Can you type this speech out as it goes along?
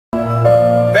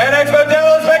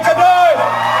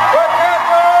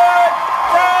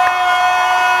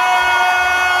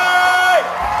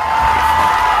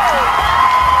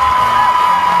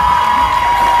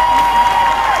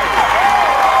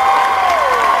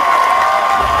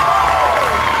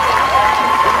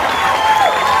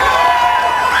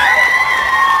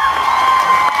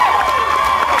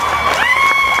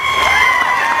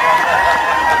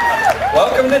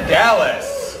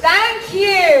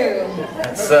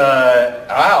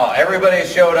wow, everybody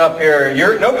showed up here.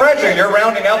 No pressure, you're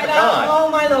rounding out the time. Oh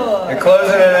my Lord. You're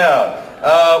closing it out.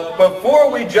 Before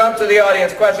we jump to the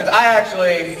audience questions,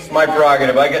 it's my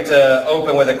prerogative, I get to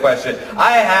open with a question.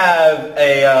 I have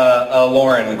a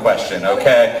Lauren question,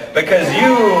 okay? Because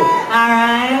you...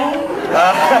 Alright.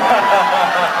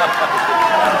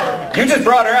 You just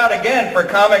brought her out again for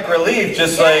comic relief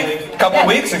just like a couple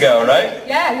weeks ago, right?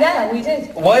 Yeah, we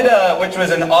did. Which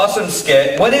was an awesome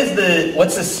skit.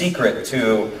 What's the secret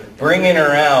to bringing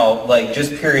her out, like,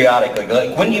 just periodically?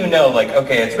 Like, when do you know, like,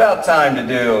 okay, it's about time to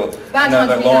do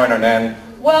another Lauren or Nan?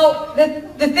 Well,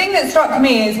 the thing that struck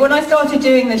me is when I started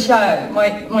doing the show,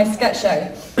 my sketch show,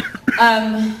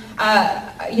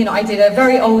 you know, I did a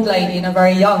very old lady and a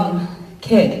very young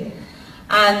kid.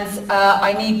 And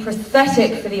I need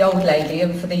prosthetic for the old lady,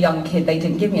 and for the young kid they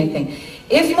didn't give me anything.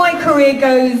 If my career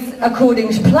goes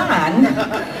according to plan,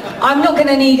 I'm not going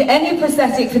to need any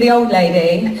prosthetic for the old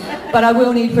lady, but I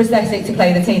will need prosthetic to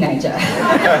play the teenager.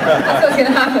 That's what's going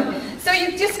to happen. So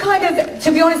you just kind of,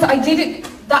 to be honest, I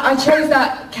chose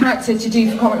that character to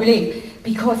do for comic relief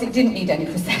because it didn't need any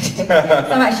prosthetic. So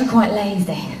I'm actually quite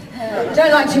lazy.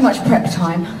 Don't like too much prep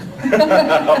time.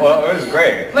 Well, it was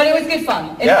great. But it was good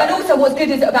fun. Yeah. And also what's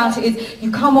good about it is you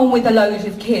come on with a load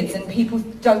of kids and people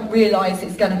don't realise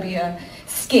it's going to be a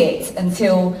skit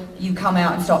until you come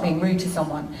out and start being rude to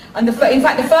someone. And in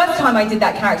fact, the first time I did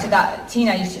that character, that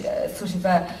teenage sort of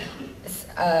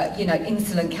you know,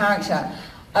 insolent character,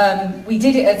 we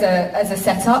did it as a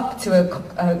setup to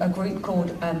a group called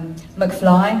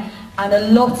McFly, and a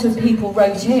lot of people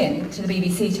wrote in to the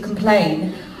BBC to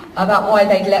complain about why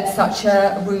they'd let such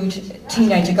a rude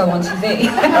teenager go on TV.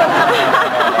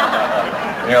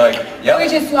 And you're like, yep. We're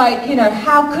just like, you know,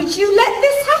 how could you let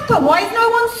this happen? Why is no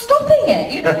one stopping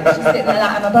it? You know, just sitting there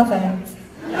like, I'm above hands.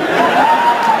 Yes.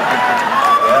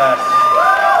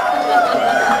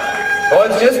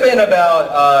 Well, it's just been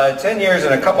about 10 years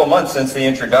and a couple months since the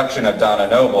introduction of Donna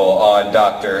Noble on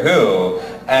Doctor Who,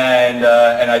 and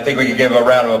I think we could give a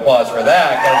round of applause for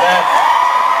that, because that's...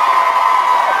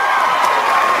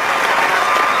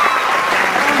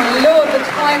 Lord, the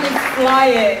time is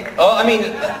flying. Oh, I mean,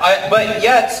 but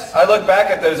yet, I look back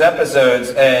at those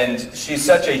episodes, and she's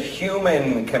such a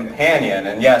human companion,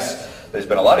 and yes, there's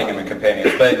been a lot of human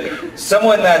companions, but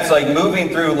someone that's like moving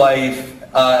through life,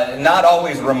 not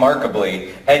always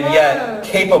remarkably, and yet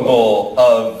capable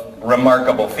of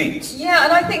remarkable feats. Yeah,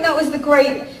 and I think that was the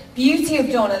great beauty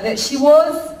of Donna, that she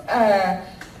was, and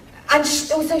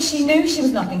also she knew she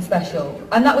was nothing special,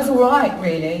 and that was all right,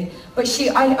 really. But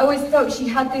I always felt she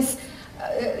had this,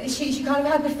 she kind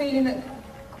of had the feeling that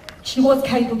she was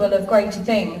capable of greater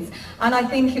things. And I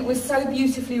think it was so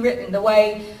beautifully written, the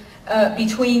way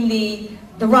between the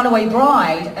Runaway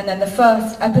Bride and then the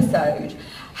first episode,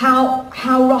 how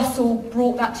Russell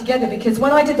brought that together. Because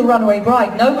when I did the Runaway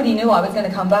Bride, nobody knew I was going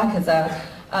to come back as a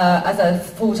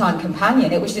full-time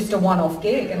companion. It was just a one-off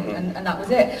gig, and that was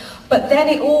it. But then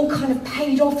it all kind of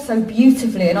paid off so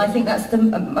beautifully, and I think that's the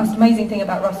most amazing thing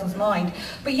about Russell's mind.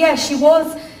 But yeah, she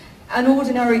was an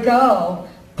ordinary girl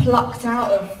plucked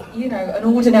out of, you know, an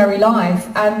ordinary life,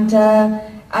 and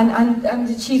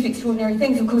achieved extraordinary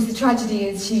things. Of course, the tragedy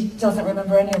is she doesn't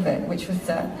remember any of it, which was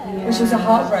a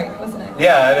heartbreak, wasn't it?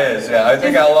 Yeah, it is. Yeah, I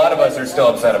think a lot of us are still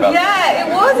upset about that. Yeah,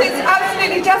 it was. It's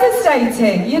absolutely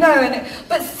devastating, you know.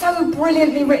 But so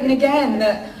brilliantly written again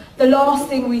that the last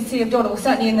thing we see of Donna, well,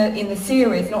 certainly in the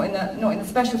series, not in the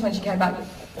specials when she came back,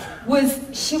 was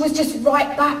she was just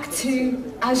right back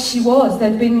to as she was.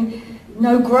 There'd been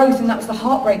no growth, and that was the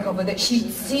heartbreak of her, that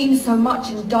she'd seen so much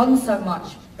and done so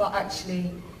much, but actually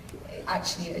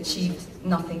achieved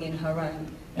nothing in her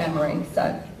own memory.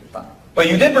 So, but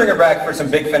you did bring her back for some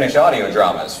Big Finish audio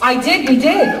dramas. I did. We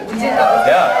did.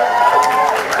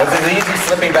 Yeah. Was it easy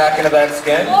slipping back into that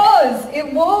skin?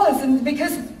 It was, and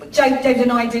because David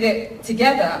and I did it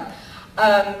together,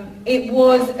 it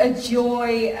was a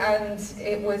joy, and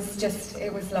it was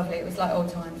lovely. It was like old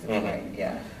times. It was great.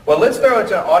 Yeah. Well, let's throw it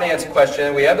to an audience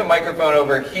question. We have the microphone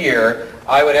over here.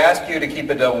 I would ask you to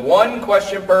keep it to one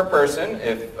question per person.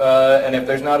 And if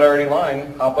there's not already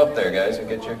line, hop up there, guys, and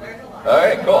get your... All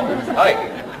right, cool. Hi.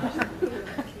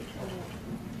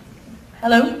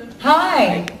 Hello.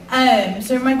 Hi.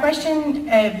 So my question,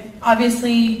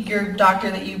 obviously your doctor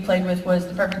that you played with was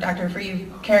the perfect doctor for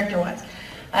you, character-wise.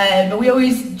 But we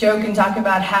always joke and talk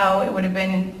about how it would have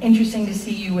been interesting to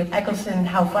see you with Eccleston, and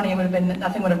how funny it would have been that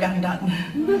nothing would have gotten done.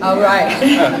 All right.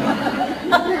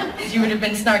 You would have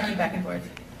been snarky back and forth.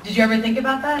 Did you ever think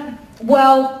about that?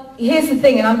 Well, here's the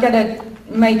thing, and I'm going to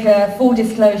make a full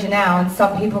disclosure now, and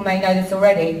some people may know this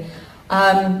already.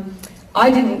 I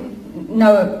didn't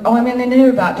know, I mean, I knew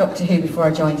about Doctor Who before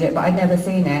I joined it, but I'd never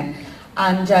seen it.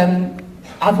 And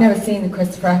I've never seen the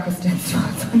Christopher Eccleston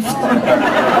stuff.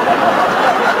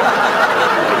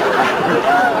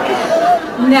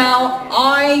 Now,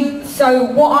 so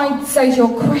what I'd say to your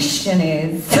question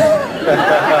is,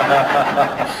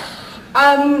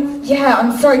 yeah,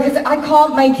 I'm sorry, because I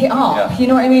can't make it up, Yeah. You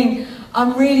know what I mean?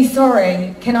 I'm really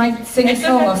sorry. Can I sing a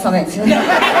song or something to you?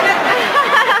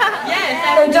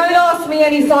 So don't ask me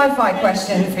any sci-fi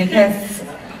questions, because,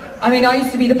 I mean, I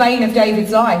used to be the bane of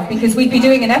David's life, because we'd be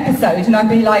doing an episode and I'd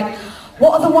be like,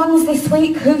 what are the ones this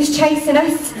week? Who's chasing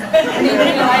us? And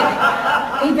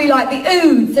he'd be like, the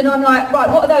Oods. And I'm like, right,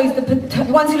 what are those? The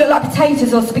ones who look like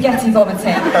potatoes or spaghetti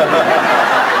vomiting?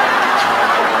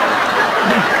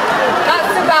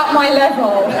 That's about my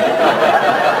level.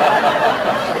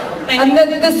 And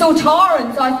the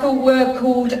Sultarans I thought were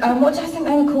called, what did I think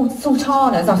they were called?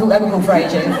 Sultanas, I thought they were called for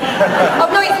ages. Oh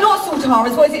no, it's not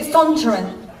Sultanas, what is it? Sontaran.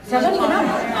 So I don't even know.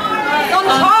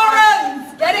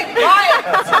 Sontarans! Get it right!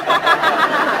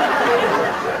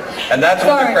 And that's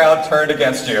when the crowd turned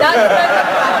against you.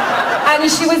 And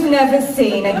she was never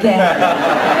seen again.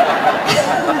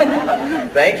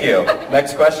 Thank you.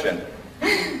 Next question.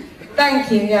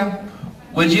 Thank you, yeah.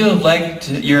 Would you have liked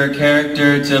your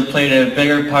character to have played a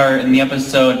bigger part in the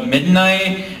episode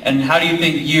Midnight? And how do you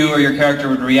think you or your character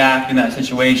would react in that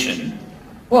situation?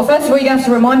 Well, first of all, you have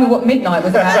to remind me what Midnight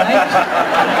was about, eh?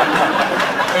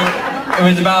 It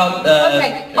was about...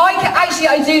 Okay, actually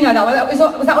I do know that. Was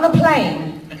that on a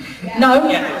plane? No?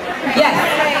 Yeah. Yes.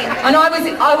 And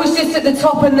I was just at the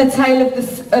top and the tail of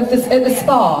the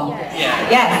spa. Yeah.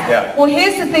 Yes. Yeah. Well,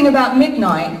 here's the thing about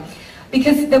Midnight,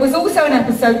 because there was also an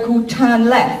episode called Turn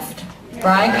Left,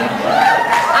 right?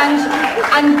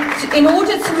 And in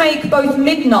order to make both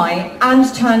Midnight and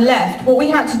Turn Left, what we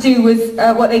had to do was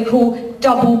what they call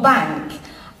double bank,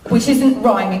 which isn't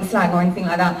rhyming slang or anything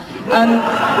like that.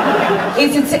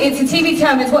 It's a TV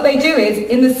term. It's what they do is,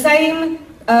 in the same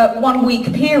 1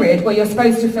 week period where you're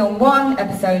supposed to film one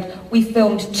episode, we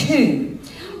filmed two.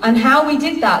 And how we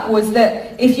did that was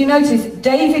that, if you notice,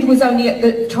 David was only at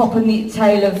the top and the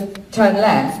tail of Turn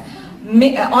Left.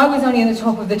 I was only in the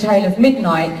top of the tail of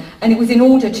Midnight, and it was in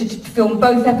order to film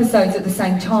both episodes at the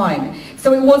same time.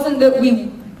 So it wasn't that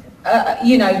we,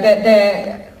 you know, that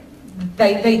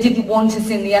they didn't want us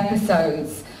in the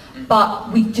episodes, but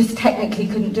we just technically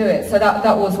couldn't do it. So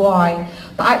that was why.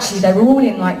 But actually, they were all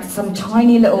in like some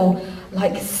tiny little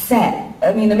like set.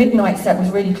 I mean, the Midnight set was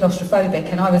really claustrophobic,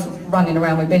 and I was running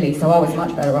around with Billy, so I was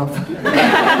much better off.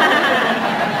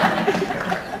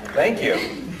 Thank you.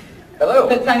 Hello.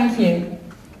 But thank you.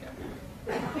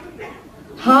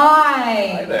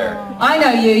 Hi. Hi there. I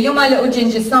know you. You're my little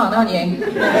ginger son, aren't you?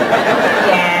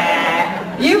 Yeah.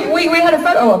 We had a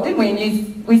photo of, didn't we? And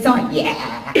we signed. Yeah.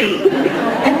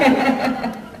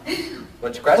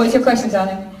 What's your question? What's your question,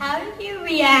 darling? How did you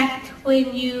react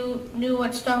when you knew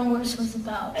what Star Wars was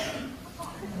about?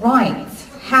 Right.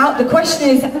 The question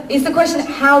is the question,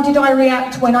 how did I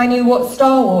react when I knew what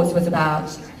Star Wars was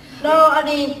about? No, I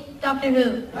mean Doctor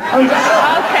Who. Oh,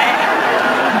 okay.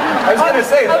 I was going to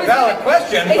say, it's a valid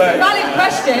question, It's but... a valid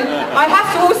question. I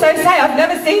have to also say I've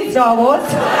never seen Star Wars.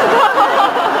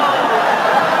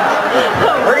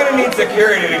 We're going to need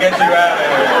security to get you out of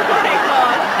here.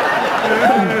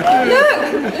 Look,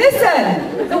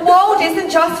 listen, the world isn't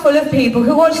just full of people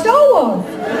who watch Star Wars.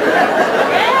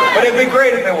 But it'd be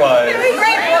great if it was. It'd be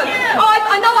great if it was. Oh,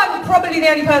 I know I'm probably the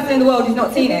only person in the world who's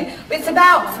not seen it, but it's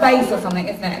about space or something,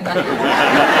 isn't it?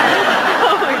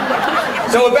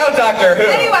 So about Doctor Who.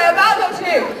 Anyway, about Doctor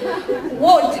Who.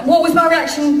 What was my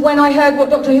reaction when I heard what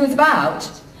Doctor Who was about?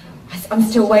 I'm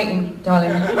still waiting,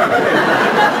 darling.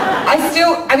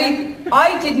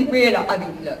 I didn't realise,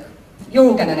 look, you're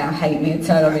all going to now hate me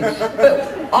eternally, but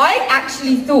I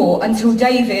actually thought, until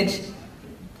David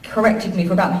corrected me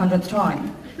for about the 100th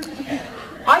time,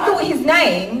 I thought his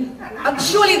name,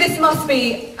 surely this must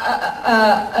be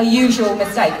a usual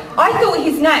mistake, I thought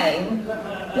his name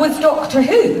was Doctor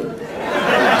Who,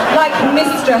 like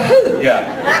Mr. Who. Yeah,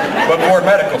 before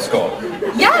medical school.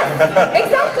 Yes,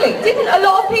 exactly. Didn't a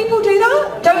lot of people do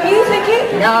that? Don't you think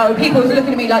it? No, people were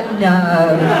looking at me like,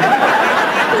 no.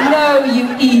 No,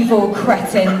 you evil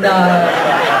cretin, no.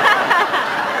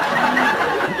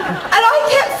 And I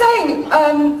kept saying,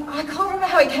 I can't remember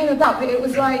how it came about, but it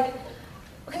was like,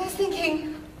 because I was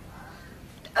thinking,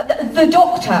 the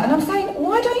Doctor, and I'm saying,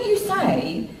 why don't you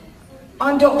say,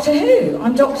 I'm Doctor Who,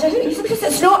 I'm Doctor Who? He said, because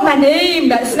it's not my name,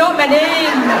 that's not my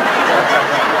name.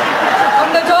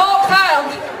 I'm the Doctor.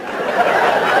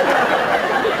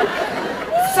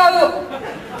 So,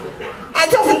 that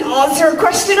doesn't answer a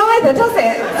question either, does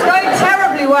it? It's going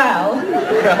terribly incredibly well.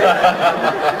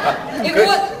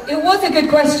 It was a good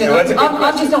question.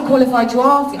 I'm just not qualified to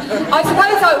ask it. I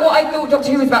suppose what I thought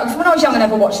Doctor Who was about, because when I was young I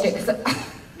never watched it.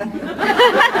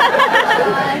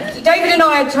 David and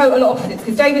I are total opposites,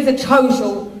 because David's a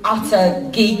total, utter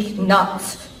geek,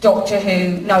 nut, Doctor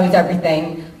Who, knows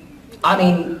everything. I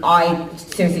mean, I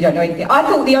seriously don't know anything. I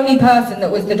thought the only person that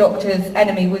was the Doctor's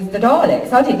enemy was the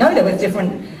Daleks. I didn't know there was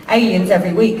different aliens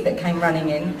every week that came running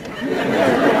in.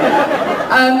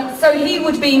 So he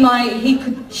would be he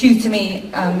could tutor me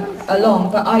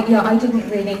along, but I didn't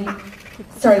really...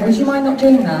 Sorry, would you mind not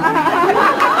doing that?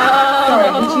 Sorry,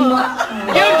 would you not...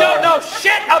 You don't know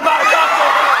shit about Doctor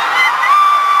Who!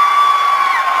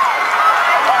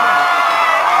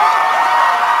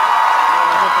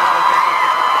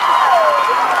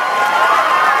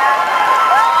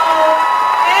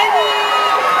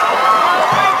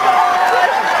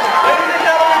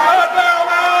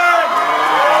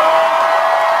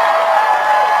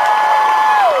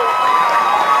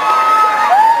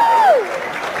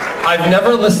 I've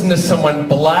never listened to someone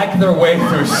black their way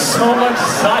through so much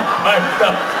sci-fi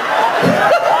stuff.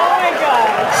 Oh my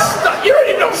god. You don't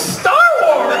even know Star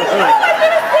Wars! Oh, I've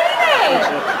never seen it!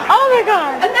 Oh my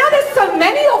god. And now there's so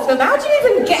many of them, how do you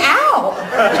even get out?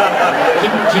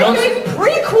 Do you know You're doing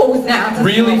prequels now.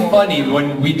 really funny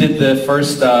when we did the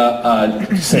first,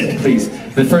 say it please,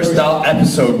 the first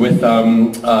episode with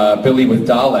Billy with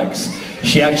Daleks.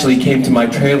 She actually came to my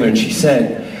trailer and she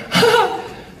said,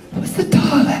 what's the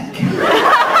Dalek?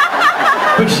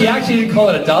 But she actually didn't call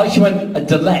it a Dalek, she went a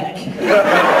Dalek. And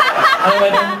I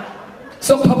went,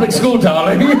 so public school,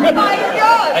 darling. Oh my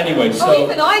god! Anyway, so... Oh,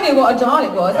 even I knew what a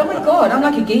Dalek was. Oh my god, I'm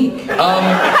like a geek.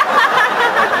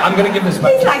 I'm gonna give this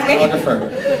back to the photographer.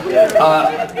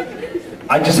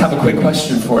 I just have a quick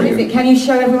question for What you. is it? Can you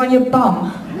show everyone your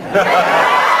bum?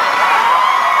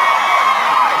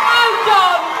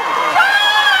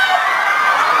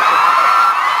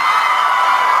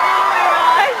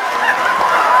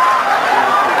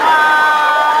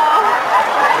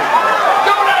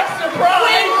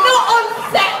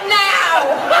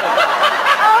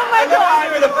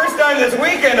 This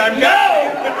weekend, I'm going.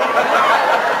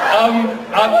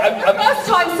 First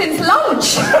time since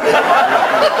lunch.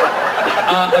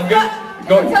 I'm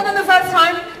going. Tell them the first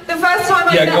time. The first time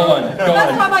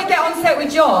I get on set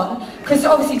with John, because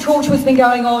obviously Torture's been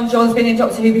going on. John's been in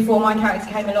Doctor Who before my character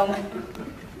came along.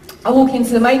 I walk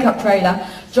into the makeup trailer.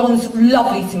 John's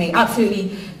lovely to me,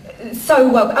 absolutely. So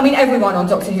welcome. I mean, everyone on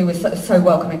Doctor Who was so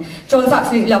welcoming. John's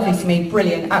absolutely lovely to me,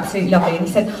 brilliant, absolutely lovely. And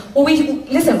he said, well, we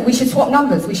should swap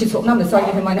numbers. We should swap numbers. So I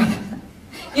give him my number.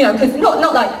 You know, because not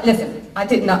like, listen, I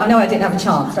know I didn't have a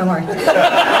chance. Don't worry.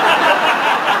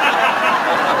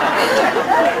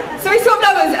 So we swapped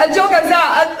numbers, and John goes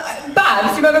out, and Babs,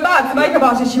 you remember Babs, the makeup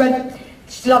artist? She went,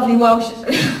 she's a lovely Welsh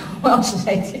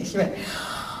lady. She went,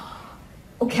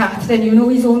 oh, Catherine, you know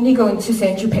he's only going to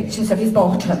send you pictures of his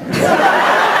bottom.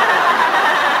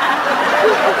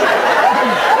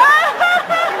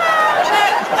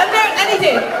 And he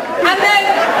did. And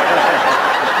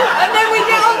then we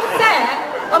get on set,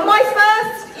 and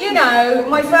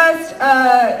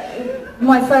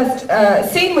my first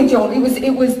scene with John,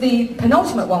 it was the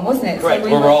penultimate one, wasn't it? Correct, So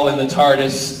we're all in the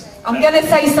TARDIS. I'm going to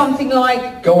say something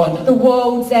like... Go on. The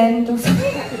World's End or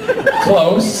something.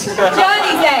 Close.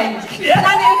 Journey's End. Yeah.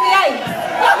 Planet of the Apes.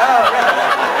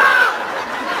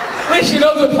 At least you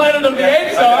know the Planet of the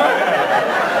Apes are.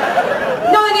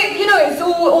 No, and it's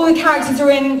all the characters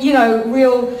are in,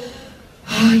 real,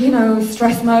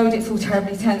 stress mode. It's all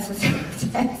terribly tense.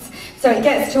 So it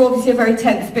gets to obviously a very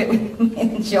tense bit with me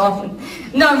and John.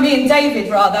 No, me and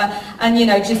David rather. And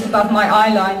just above my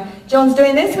eye line, John's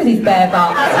doing this with his bare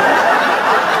butt.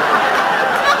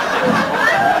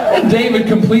 And David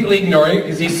completely ignoring it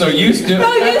because he's so used to it.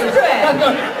 So used to it.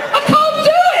 I can't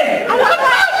do it! I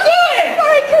can't do it!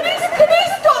 Sorry, can you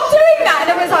stop doing that?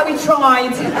 And it was like, we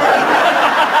tried.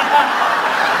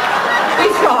 We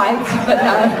tried, but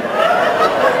no.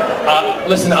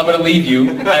 Listen, I'm going to leave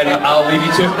you, and I'll leave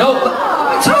you too. No,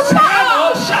 shut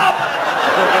up!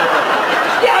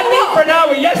 Yeah, I mean for an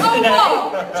hour yesterday. Oh,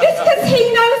 what? Just because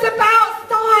he knows about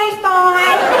sci-fi.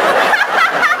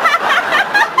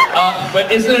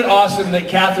 But isn't it awesome that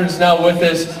Catherine's now with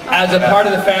us as a part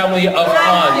of the family of Fun?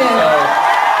 So.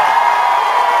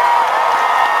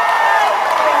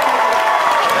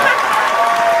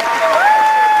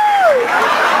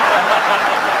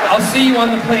 I'll see you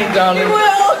on the plane, darling. You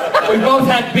will. We both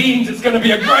had beans. It's going to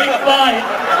be a great flight.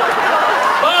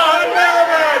 Bye,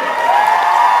 Melbourne.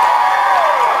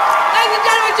 Ladies and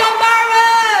gentlemen, John Barroumena.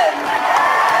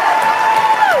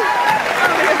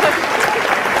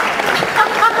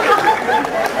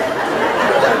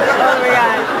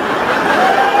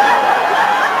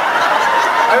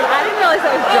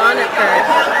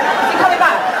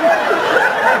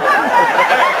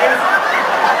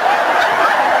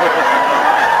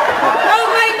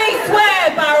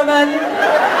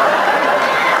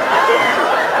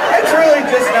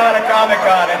 not a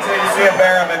Comic-Con until you see a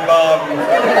Barrowman bum.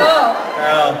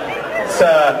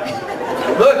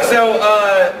 Look, so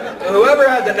whoever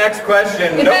had the next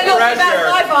question, no pressure.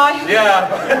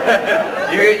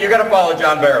 Yeah, you got to follow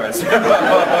John Barrowman.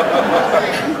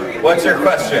 What's your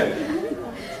question?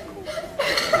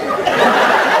 I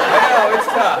know, it's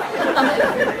tough.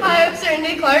 Hi, I'm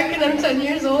Sandy Clark, and I'm 10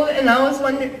 years old, and I was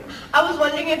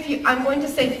wondering if I'm going to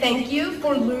say thank you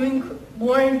for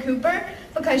Lauren Cooper,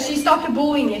 because she stopped a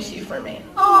bullying issue for me.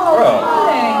 I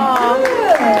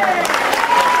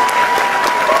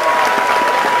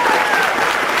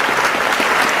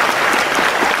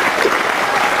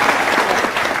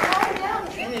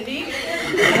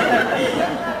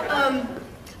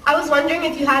was wondering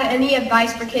if you had any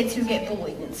advice for kids who get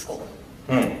bullied in school.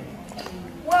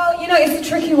 Well, you know, it's a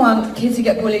tricky one, kids who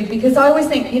get bullied, because I always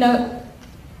think, you know,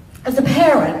 as a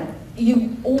parent,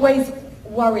 you always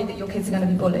worry that your kids are going to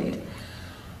be bullied.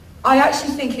 I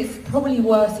actually think it's probably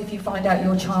worse if you find out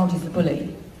your child is the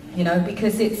bully, you know,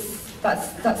 because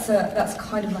that's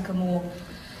kind of like a more,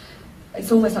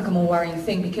 it's almost like a more worrying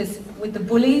thing, because with the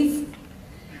bullies,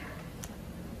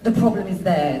 the problem is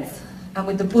theirs, and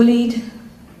with the bullied,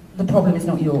 the problem is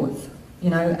not yours,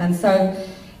 you know, and so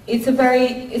it's a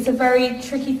very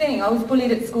tricky thing. I was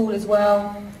bullied at school as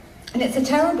well, and it's a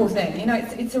terrible thing, you know,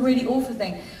 it's a really awful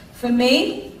thing. For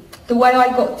me, the way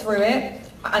I got through it,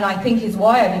 and I think is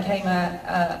why I became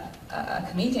a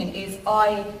comedian, is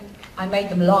I made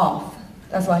them laugh.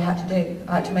 That's what I had to do.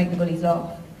 I had to make the bullies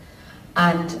laugh.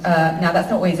 And now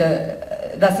that's not always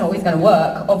going to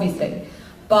work, obviously,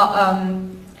 but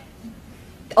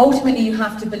ultimately you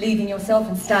have to believe in yourself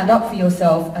and stand up for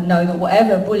yourself and know that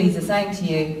whatever bullies are saying to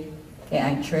you, it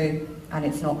ain't true, and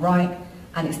it's not right,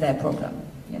 and it's their problem,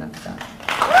 you know, so.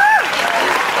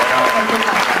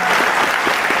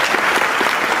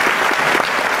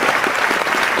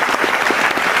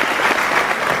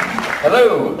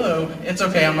 Hello. Hello. It's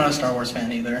okay, I'm not a Star Wars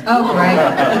fan either. Oh, great.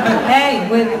 Hey,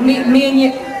 me and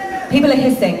you, people are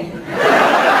hissing.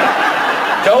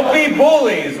 Don't be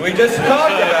bullies. We just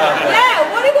talked about that.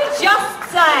 Yeah, what did we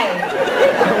just say?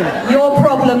 Your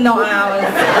problem, not ours.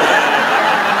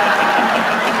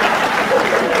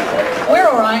 We're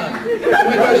all right.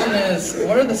 My question is,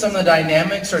 what are some of the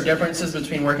dynamics or differences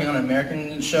between working on an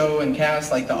American show and cast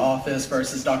like The Office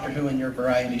versus Doctor Who and your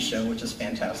variety show, which is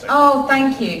fantastic? Oh,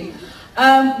 thank you.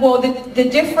 Well, the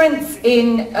difference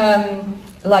in,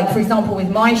 like, for example,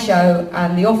 with my show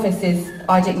and The Office is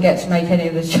I didn't get to make any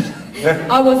of the show.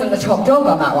 I wasn't the top dog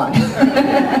on that one.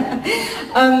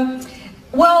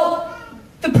 Well,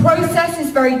 the process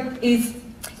is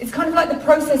it's kind of like the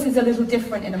process is a little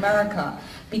different in America,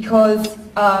 because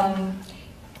I'm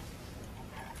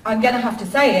going to have to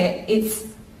say it,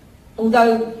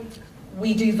 although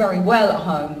we do very well at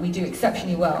home, we do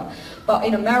exceptionally well, but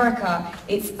in America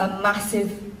it's a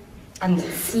massive and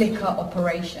slicker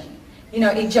operation. You know,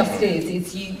 it just is.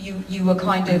 It's you were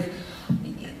kind of,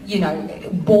 you know,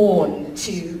 born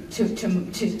to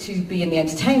be in the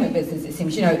entertainment business, it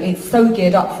seems. You know, it's so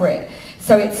geared up for it.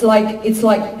 So it's like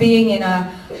being in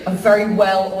a very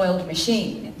well-oiled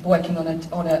machine, working on a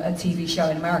TV show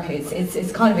in America.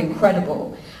 It's kind of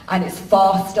incredible, and it's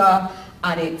faster,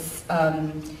 and it's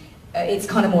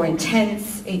kind of more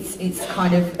intense. It's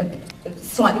kind of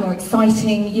slightly more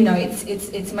exciting. You know,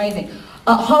 it's amazing.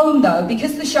 At home, though,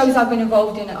 because the shows I've been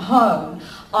involved in at home,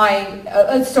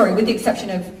 with the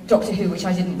exception of Doctor Who, which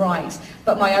I didn't write,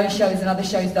 but my own shows and other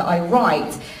shows that I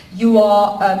write, you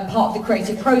are part of the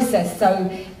creative process, so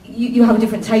you have a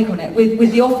different take on it.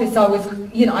 With The Office,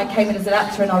 I came in as an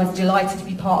actor and I was delighted to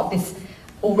be part of this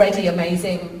already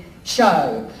amazing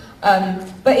show.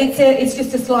 But it's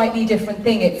just a slightly different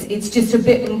thing. It's just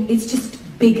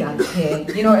bigger here.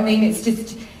 You know what I mean? It's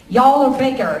just, y'all are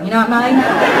bigger, you know what I mean?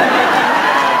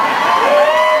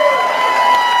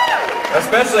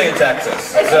 Especially in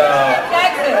Texas. So.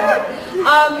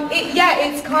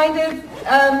 It's kind of,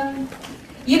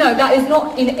 you know, that is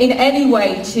not in any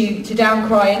way to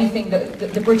downcry anything that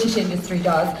the British industry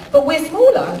does, but we're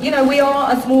smaller. You know, we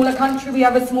are a smaller country, we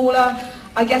have a smaller,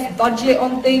 I guess, budget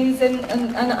on things, and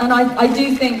I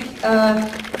do think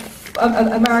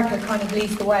America kind of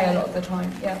leads the way a lot of the time.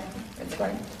 Yeah, it's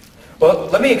great. Well,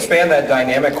 let me expand that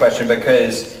dynamic question,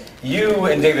 because you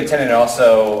and David Tennant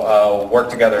also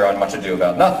worked together on Much Ado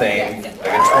About Nothing, like in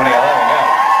 2011,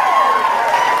 yeah.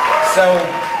 So,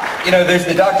 you know, there's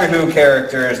the Doctor Who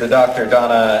characters, the Dr.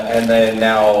 Donna, and then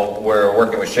now we're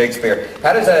working with Shakespeare.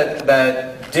 How does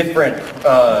that different,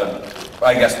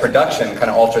 I guess, production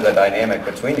kind of alter the dynamic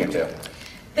between you two?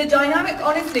 The dynamic,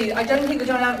 honestly, I don't think the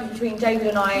dynamic between David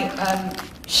and I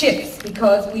shifts,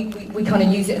 because we kind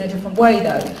of use it in a different way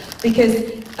though. Because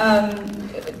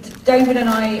David and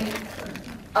I,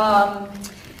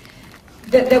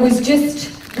 there was just,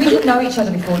 we didn't know each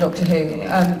other before Doctor Who,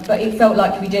 but it felt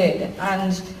like we did.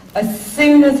 And as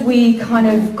soon as we kind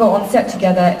of got on set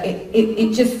together,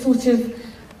 it just sort of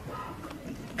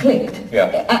clicked.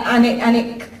 Yeah. And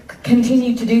it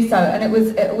continued to do so, and it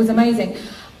was amazing.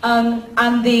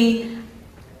 And the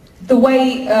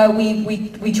way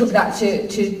we took that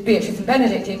to Beatrice and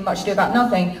Benedict in Much Ado About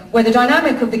Nothing, where the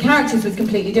dynamic of the characters was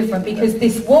completely different, because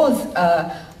this was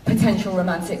a potential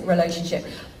romantic relationship,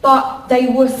 but they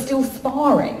were still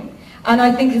sparring. And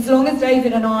I think as long as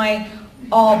David and I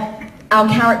our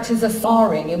characters are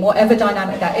sparring in whatever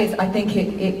dynamic that is, I think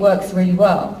it works really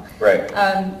well. Right.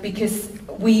 Because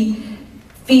we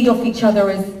feed off each other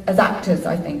as actors,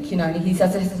 I think, you know, and he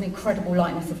has an incredible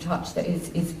lightness of touch that is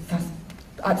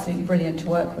absolutely brilliant to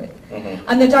work with. Mm-hmm.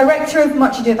 And the director of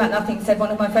Much Ado About Nothing said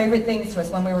one of my favourite things to us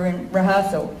when we were in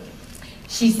rehearsal.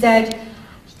 She said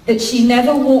that she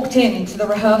never walked into the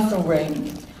rehearsal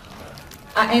room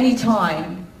at any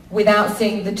time without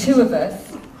seeing the two of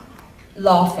us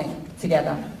laughing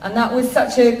together. And that was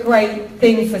such a great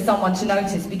thing for someone to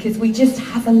notice, because we just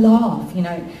have a laugh, you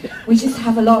know. We just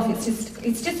have a laugh.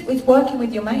 It's working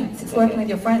with your mates, it's working with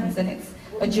your friends, and it's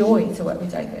a joy to work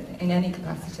with David in any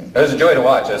capacity. It was a joy to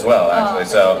watch as well, actually.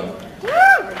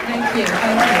 Thank you.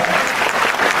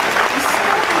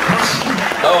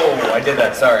 Oh, I did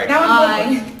that, sorry. Now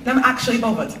I'm actually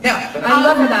bothered. Yeah. I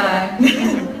love that.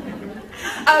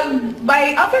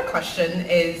 My other question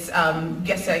is,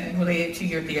 guess related to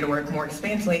your theater work more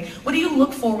expansively. What do you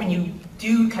look for when you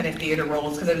do kind of theater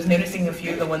roles? Because I was noticing a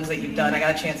few of the ones that you've done. I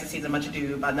got a chance to see the Much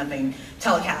Ado About Nothing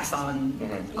telecast on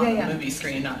the movie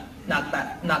screen. Not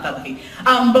that lucky.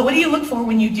 But what do you look for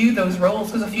when you do those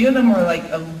roles? Because a few of them were like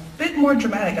a bit more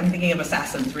dramatic. I'm thinking of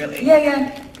Assassins, really.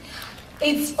 Yeah.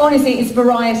 It's honestly, it's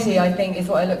variety, I think, is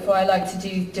what I look for. I like to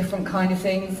do different kind of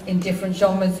things in different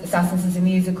genres. Assassins is a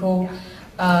musical.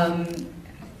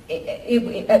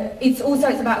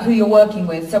 It's about who you're working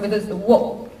with. So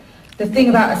the thing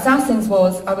about Assassins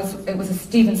was, it's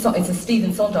a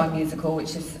Stephen Sondheim musical,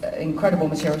 which is incredible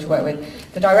material to work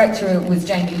with. The director was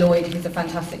Jamie Lloyd, who's a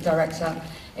fantastic director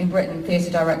in Britain,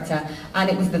 theatre director, and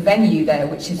it was the venue there,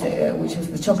 which was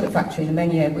the chocolate factory, the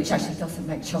Menier, which actually doesn't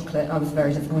make chocolate. I was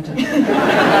very disappointed.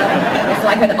 It's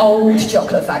like an old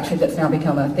chocolate factory that's now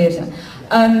become a theatre.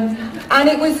 And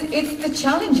it's the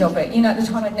challenge of it. You know, at the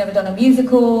time I'd never done a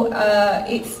musical.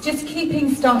 It's just keeping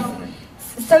stuff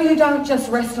so you don't just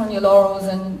rest on your laurels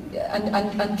and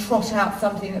trot out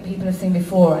something that people have seen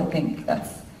before. I think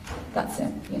that's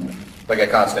it, you know. Like a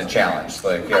constant challenge.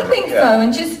 Like, I think so,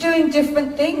 and just doing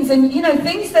different things, and you know,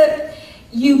 things that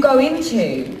you go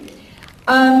into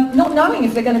not knowing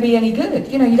if they're going to be any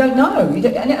good. You know, you don't know,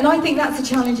 and I think that's a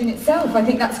challenge in itself. I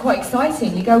think that's quite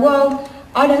exciting. You go, well,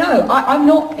 I don't know, I'm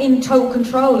not in total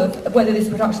control of whether this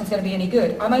production is going to be any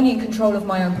good. I'm only in control of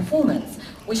my own performance,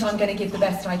 which I'm going to give the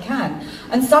best I can.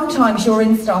 And sometimes you're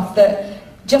in stuff that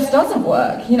just doesn't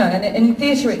work, you know, and in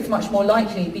theatre it's much more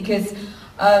likely, because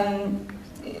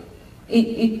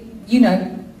you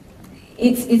know,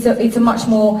 it's a much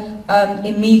more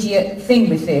immediate thing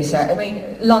with theatre. I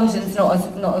mean, London's not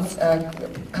as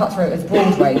cutthroat as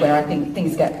Broadway, where I think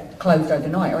things get closed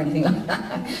overnight or anything like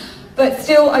that. But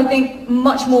still, I think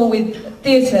much more with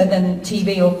theatre than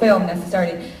TV or film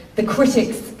necessarily. The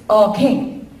critics are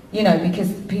king, you know, because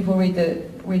people read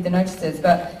the notices.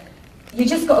 But you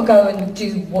just got to go and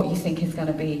do what you think is going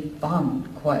to be fun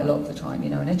quite a lot of the time, you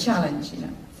know, and a challenge, you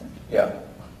know. So. Yeah.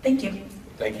 Thank you.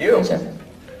 Thank you. Pleasure.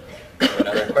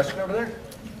 Another question over there?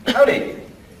 Howdy.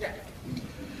 Yeah.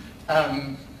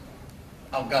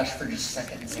 I'll gush for just a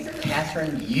second and say,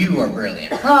 Catherine, you are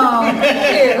brilliant. Oh, thank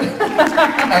you.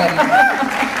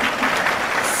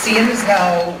 Seeing as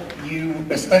how you,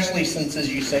 especially since, as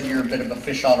you said, you're a bit of a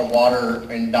fish out of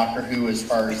water in Doctor Who as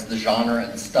far as the genre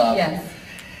and stuff. Yes.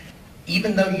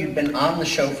 Even though you'd been on the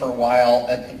show for a while,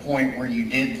 at the point where you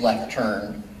did left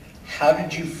turn, how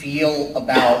did you feel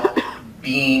about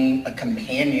being a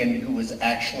companion who was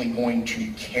actually going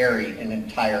to carry an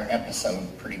entire episode,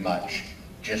 pretty much,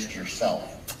 just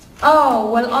yourself?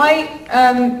 Oh, well,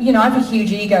 you know, I have a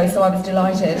huge ego, so I was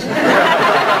delighted.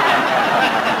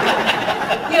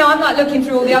 You know, I'm like looking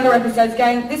through all the other episodes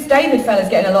going, this David fella's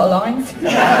getting a lot of lines.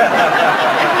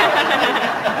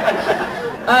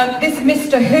 This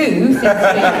Mr. Who seems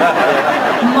to be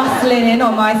muscling in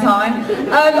on my time.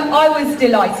 I was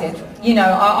delighted. You know,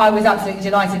 I was absolutely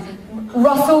delighted.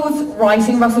 Russell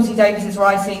T. Davis's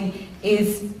writing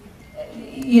is,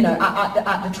 you know,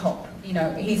 at the top. You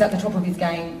know, he's at the top of his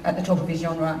game, at the top of his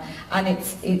genre, and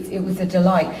it was a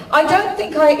delight. I don't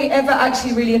think it ever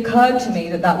actually really occurred to me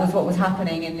that was what was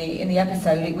happening in the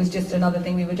episode. It was just another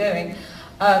thing we were doing,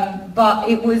 but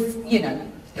it was, you know,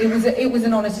 it was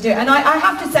an honour to do it. And I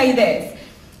have to say this.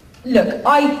 Look,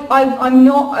 I'm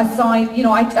not a you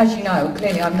know, as you know,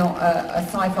 clearly I'm not a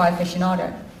sci-fi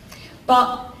aficionado,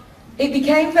 but it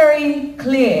became very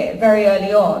clear very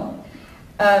early on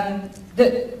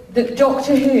that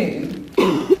Doctor Who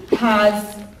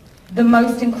has the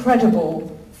most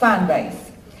incredible fan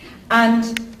base,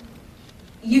 and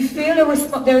you feel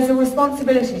there's a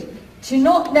responsibility to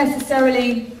not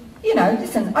necessarily, you know,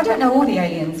 listen, I don't know all the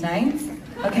aliens' names,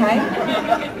 okay,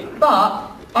 but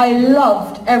I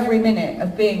loved every minute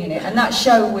of being in it, and that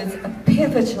show was a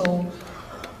pivotal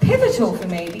for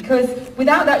me, because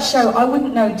without that show I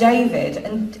wouldn't know David,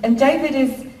 and David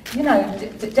is, you know,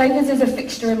 David is a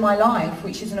fixture in my life,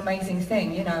 which is an amazing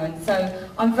thing, you know, and so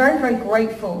I'm very, very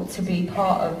grateful to be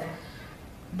part of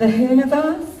the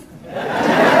Who-niverse. And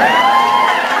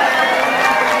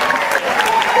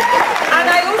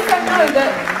I also know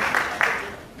that,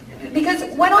 because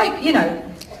when you know,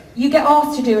 you get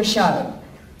asked to do a show,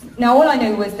 now all I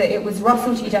knew was that it was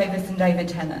Russell T Davies and David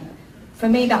Tennant. For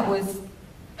me that was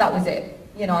it,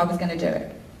 you know, I was going to do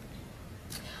it.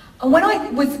 And when I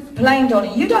was playing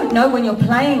Donna, you don't know when you're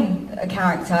playing a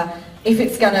character if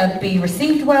it's going to be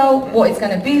received well, what it's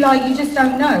going to be like, you just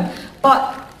don't know.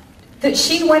 But that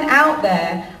she went out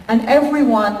there and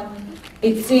everyone,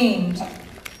 it seemed,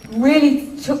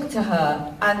 really took to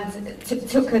her and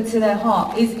took her to their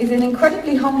heart is an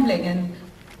incredibly humbling, and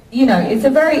you know, it's a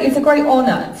great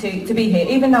honour to be here,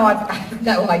 even though I have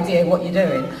no idea what you're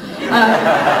doing.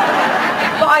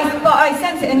 But I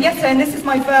sense it, and yesterday, and this is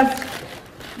my first,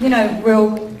 you know,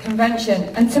 real convention,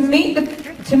 and to meet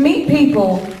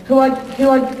people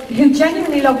who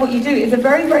genuinely love what you do is a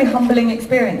very, very humbling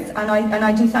experience, and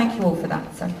I do thank you all for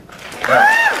that. So.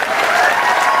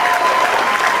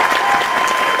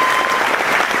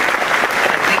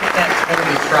 One of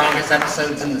the strongest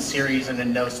episodes in the series, and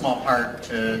in no small part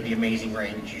to the amazing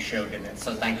range you showed in it,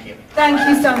 so thank you. Thank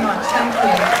you so much, thank you.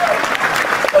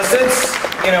 Well, since,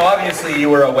 you know, obviously you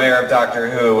were aware of Doctor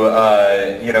Who,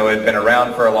 you know, it had been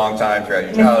around for a long time throughout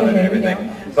your childhood and everything,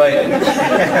 yeah. But,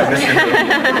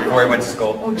 Mr. Who, before he went to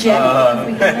school. Oh, Jeff.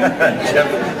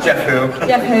 Jeff Who.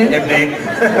 Jeff Who. MD.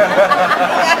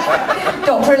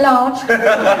 Dr. Large.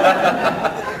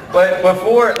 But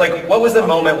before, like, what was the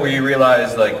moment where you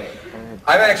realized, like,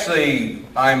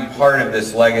 I'm part of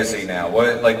this legacy now?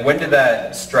 When did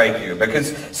that strike you?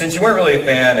 Because since you weren't really a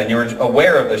fan and you were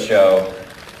aware of the show,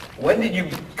 when did you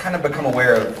kind of become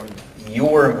aware of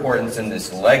your importance in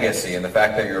this legacy and the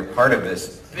fact that you're a part of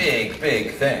this big,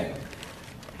 big thing?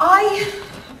 I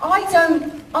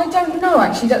don't know,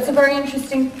 actually. That's a very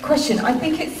interesting question. I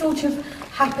think it sort of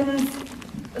happens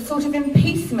sort of in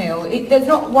piecemeal. There's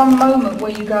not one moment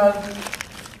where you go,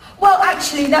 well,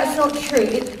 actually, that's not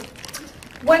true.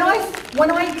 When I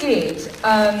did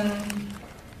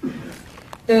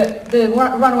the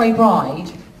Runaway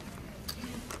Bride,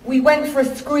 we went for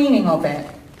a screening of it,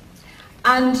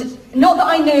 and not that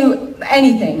I knew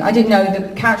anything. I didn't know the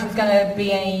character was going to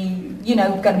be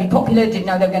going to be popular. Didn't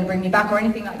know they were going to bring me back or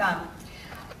anything like that.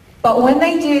 But when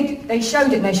they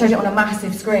showed it, and they showed it on a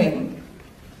massive screen.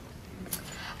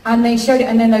 And they showed it,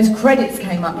 and then those credits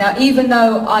came up. Now, even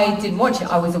though I didn't watch it,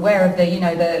 I was aware of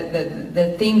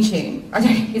the theme tune. I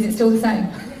don't know, is it still the same?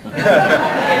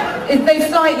 They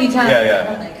slightly changed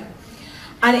it,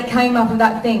 and it came up with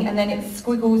that thing, and then it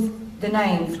squiggles the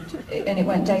names, and it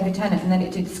went David Tennant, and then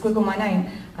it did squiggle my name,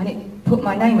 and it put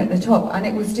my name at the top, and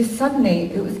it was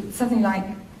suddenly like,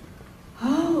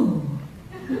 oh,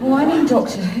 well, I'm in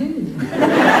Doctor Who.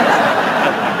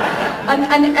 And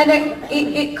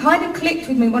it kind of clicked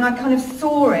with me when I kind of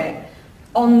saw it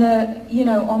on the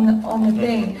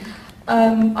thing.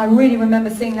 I really remember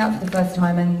seeing that for the first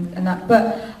time and that.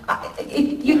 But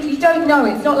you don't know.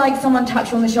 It's not like someone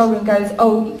taps you on the shoulder and goes,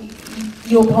 "Oh,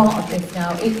 you're part of this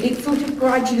now." It sort of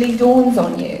gradually dawns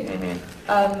on you,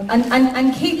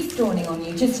 and keeps dawning on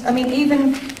you. Just, I mean,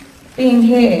 even being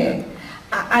here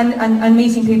and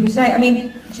meeting people today. I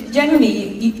mean,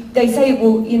 generally, they say,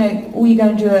 well, you know, you're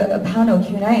going to do a panel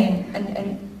Q&A,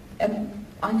 and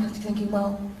I'm thinking,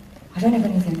 well, I don't have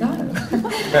anything to go.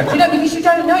 You know, because you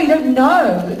don't know. You don't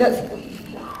know.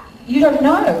 You don't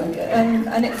know,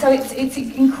 and it's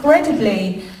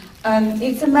incredibly.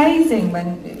 It's amazing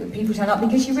when people turn up,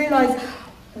 because you realise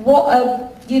what a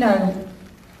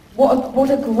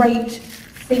great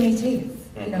thing it is.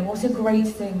 You know, what a great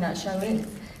thing that show is.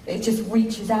 it just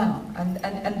reaches out, and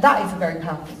that is a very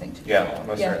powerful thing to do. Yeah,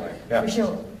 most certainly. Yeah. For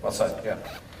sure. Well said, yeah.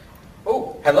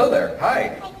 Oh, hello there.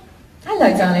 Hi.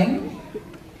 Hello, darling.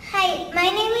 Hi, my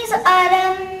name is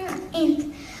Autumn,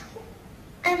 and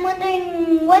I'm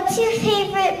wondering, what's your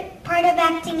favorite part of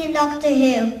acting in Doctor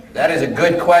Who? That is a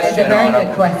good question, It's a very Autumn.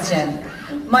 good question.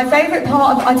 My favourite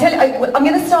part of, I'm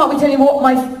going to start with telling you what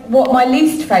my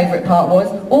least favourite part was.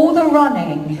 All the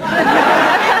running. Oh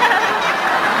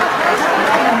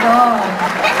my God.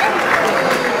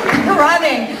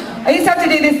 Running. I used to have to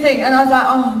do this thing, and I was like,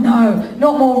 oh no,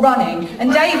 not more running.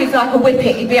 And David's like a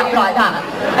whippet, he'd be up like that.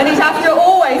 And he'd have to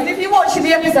always, if you watch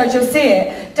the episode, you'll see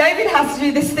it. David has to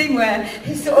do this thing where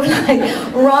he sort of like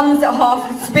runs at half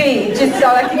speed, just so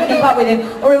I can keep up with him.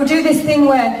 Or he'll do this thing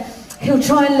where he'll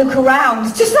try and look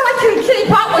around, just so I can keep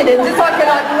up with him, just so I can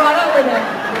like run up with him.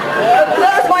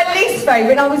 That was my least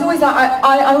favourite. I was always like,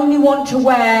 I only want to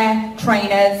wear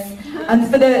trainers. And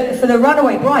for the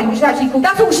runaway bride, which is actually called,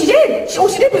 that's all she did. All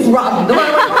she did was run, the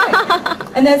runaway bride.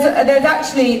 And there's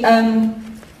actually,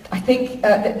 I think,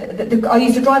 I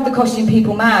used to drive the costume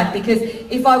people mad, because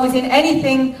if I was in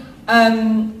anything,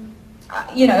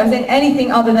 you know, I was in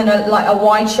anything other than a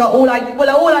wide shot, all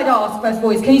I'd ask first of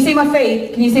all is, can you see my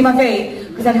feet? Can you see my feet?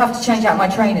 Because I'd have to change out my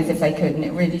trainers if they could, and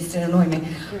it really used to annoy me.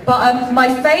 But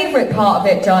my favourite part of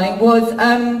it, darling, was,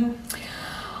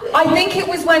 I think it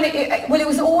was when, it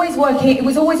was always working, it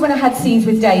was always when I had scenes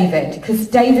with David, because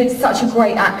David's such a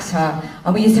great actor,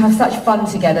 and we used to have such fun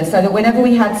together, so that whenever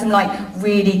we had some like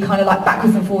really kind of like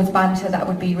backwards and forwards banter, that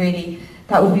would be really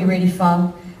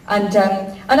fun. And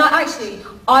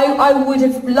I would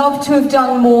have loved to have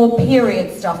done more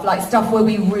period stuff, like stuff where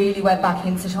we really went back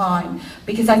into time,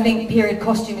 because I think period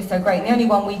costume is so great. And the only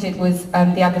one we did was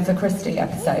the Agatha Christie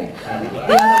episode.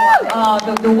 The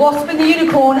other one, the Wasp and the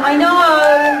Unicorn, I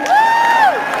know!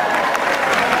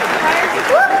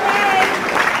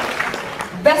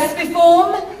 Best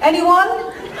Form, anyone?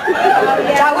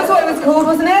 That was what it was called,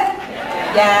 wasn't it?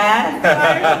 Yeah.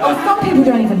 Oh, some people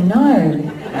don't even know.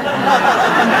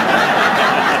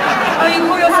 Oh, you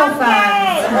call yourself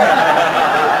fans?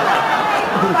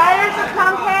 Fires of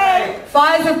Pompeii!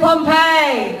 Fires of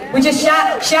Pompeii! We're just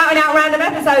shouting out random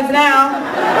episodes now.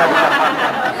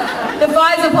 The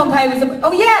Fires of Pompeii was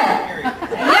oh yeah!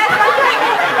 Yes,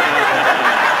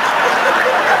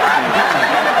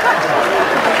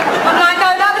 I'm like, no,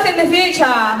 that was in the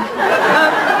future.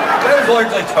 That was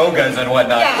largely togas and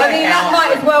whatnot. Yeah, I mean, that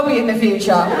might as well be in the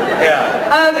future.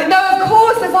 Yeah. No, of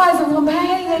course, the Fires of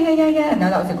Pompeii. Yeah. No,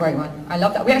 that was a great one. I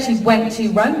love that. We actually went to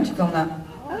Rome to film that.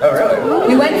 Oh, really?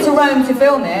 We went to Rome to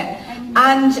film it,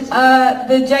 and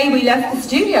the day we left, the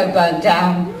studio burnt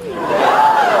down.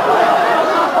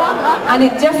 And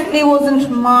it definitely wasn't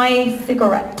my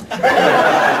cigarette. No,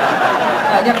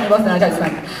 it definitely wasn't, I don't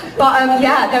smoke. But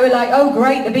yeah, they were like, oh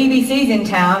great, the BBC's in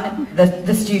town,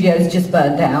 the studio's just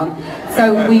burned down.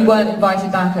 So we weren't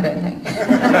invited back, I don't think.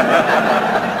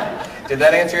 Did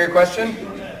that answer your question?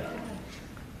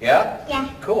 Yeah? Yeah.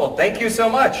 Cool, thank you so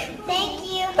much. Thank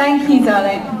you. Thank you,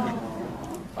 darling.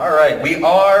 All right, we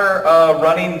are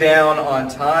running down on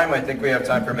time. I think we have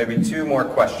time for maybe 2 more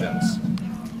questions.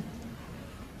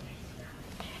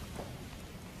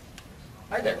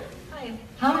 Hi there. Hi.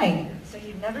 Hi. So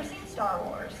you've never seen Star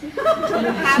Wars.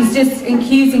 She's just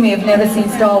accusing me of never seen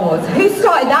Star Wars. Who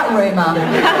started that rumour?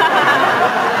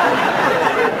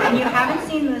 And you haven't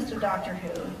seen most of Doctor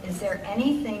Who. Is there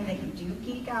anything that you do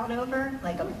geek out over?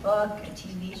 Like a book, a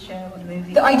TV show, a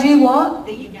movie? That I do what?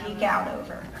 That you geek out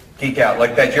over. Geek out,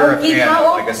 like that you're a geek fan out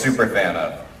of, of? like a super fan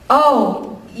of.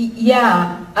 Oh,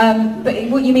 yeah. But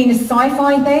what you mean, a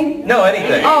sci-fi thing? No,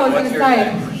 anything. Oh, I was What's going to your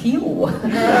say, thing? phew.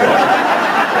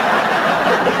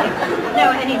 No,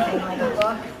 anything, like a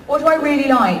book. What do I really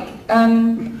like?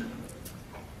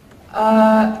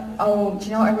 Oh, do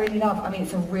you know what I really love? I mean,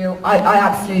 it's a real, I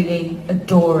absolutely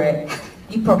adore it.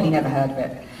 You've probably never heard of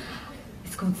it.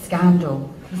 It's called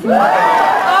Scandal.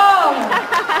 Oh!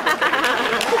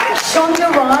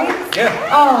 Shonda Rhimes? Yeah.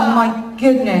 Oh my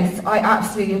goodness, I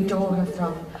absolutely adore her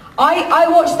stuff. I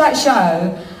watch that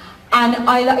show and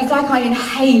it's like I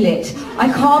inhale it.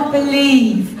 I can't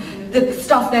believe the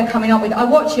stuff they're coming up with. I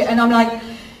watch it and I'm like,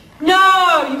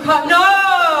 no, you can't,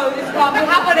 no, this can't be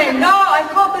happening. No, I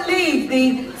can't believe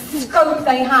the scope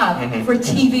they have for a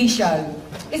TV show.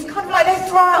 It's kind of like they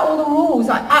throw out all the rules.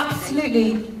 I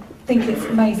absolutely think it's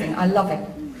amazing. I love it.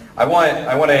 I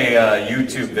want a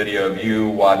YouTube video of you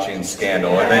watching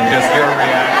Scandal and then just your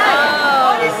reaction.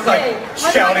 It's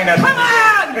like shouting at Come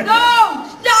on! No!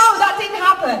 No! That didn't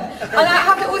happen! And I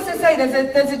have to also say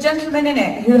there's a gentleman in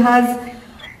it who has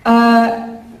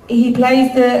he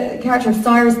plays the character of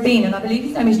Cyrus Bean, and I believe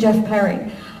his name is Jeff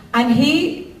Perry. And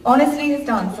he honestly has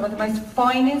done some of the most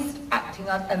finest acting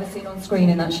I've ever seen on screen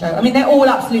in that show. I mean, they're all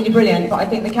absolutely brilliant, but I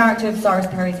think the character of Cyrus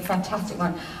Perry is a fantastic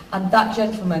one. And that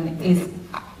gentleman is,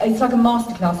 it's like a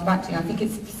masterclass of acting. I think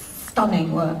it's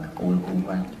stunning work all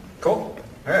around. Cool.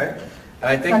 All right.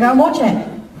 I think. So go and watch it.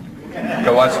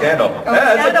 Go watch Scandal.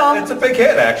 Scandal. It's a big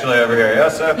hit actually over here.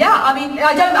 Yes. Yeah, I mean,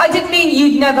 I didn't mean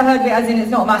you'd never heard of it, as in it's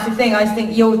not a massive thing. I just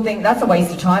think you'll think that's a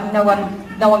waste of time. No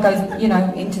one goes, you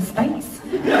know, into space.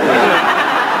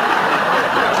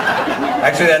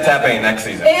 Actually, that's happening next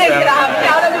season. It is going to happen.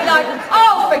 I'll be like,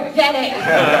 oh, forget it.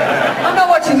 I'm not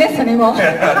watching this anymore.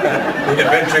 The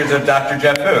Adventures of Dr.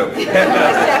 Jeff Fu.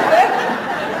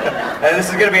 And this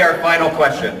is going to be our final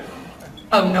question.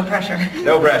 Oh, no pressure.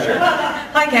 No pressure.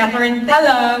 Hi, Catherine.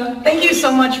 Hello. Thank you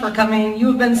so much for coming. You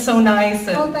have been so nice.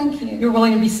 And oh, thank you. You're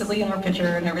willing to be silly in our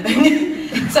picture and everything.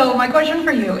 So my question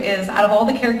for you is, out of all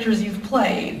the characters you've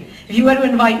played, if you had to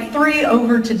invite 3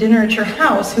 over to dinner at your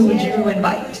house, who would you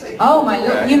invite? Oh, my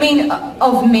Lord. You mean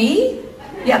of me?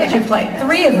 Yeah, that you've played.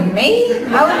 3 of me?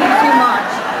 That would be too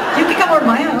much. You can come over to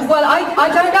my house. Well, I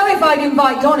don't know if I'd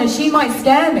invite Donna. She might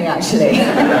scare me, actually.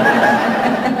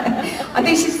 I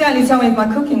think she'd certainly tell me if my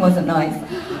cooking wasn't nice.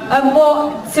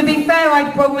 Well, to be fair,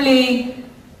 I'd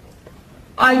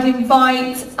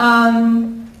invite,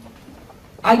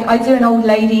 I'd do an old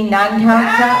lady Nan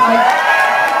character.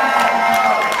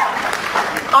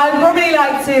 I'd probably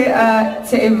like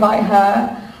to invite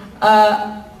her.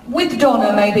 With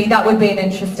Donna, maybe. That would be an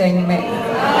interesting mix.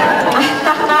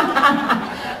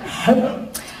 And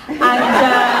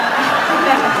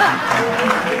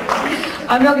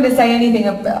I'm not going to say anything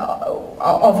of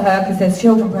her because there's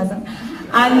children present.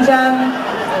 And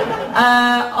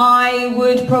I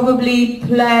would probably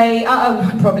play.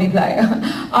 I'd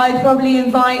probably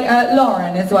invite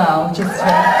Lauren as well, just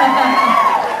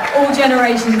all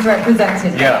generations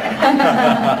represented.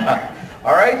 Yeah.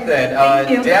 All right then,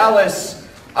 Dallas.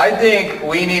 I think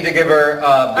we need to give her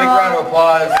a big round of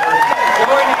applause for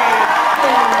joining us.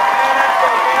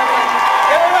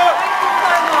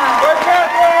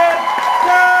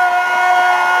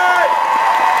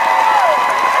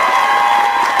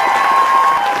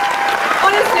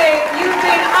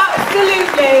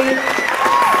 Absolutely,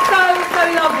 so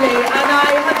lovely, and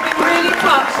I have been really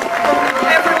touched from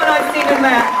everyone I've seen and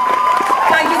met.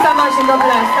 Thank you so much and God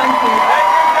bless. Thank you.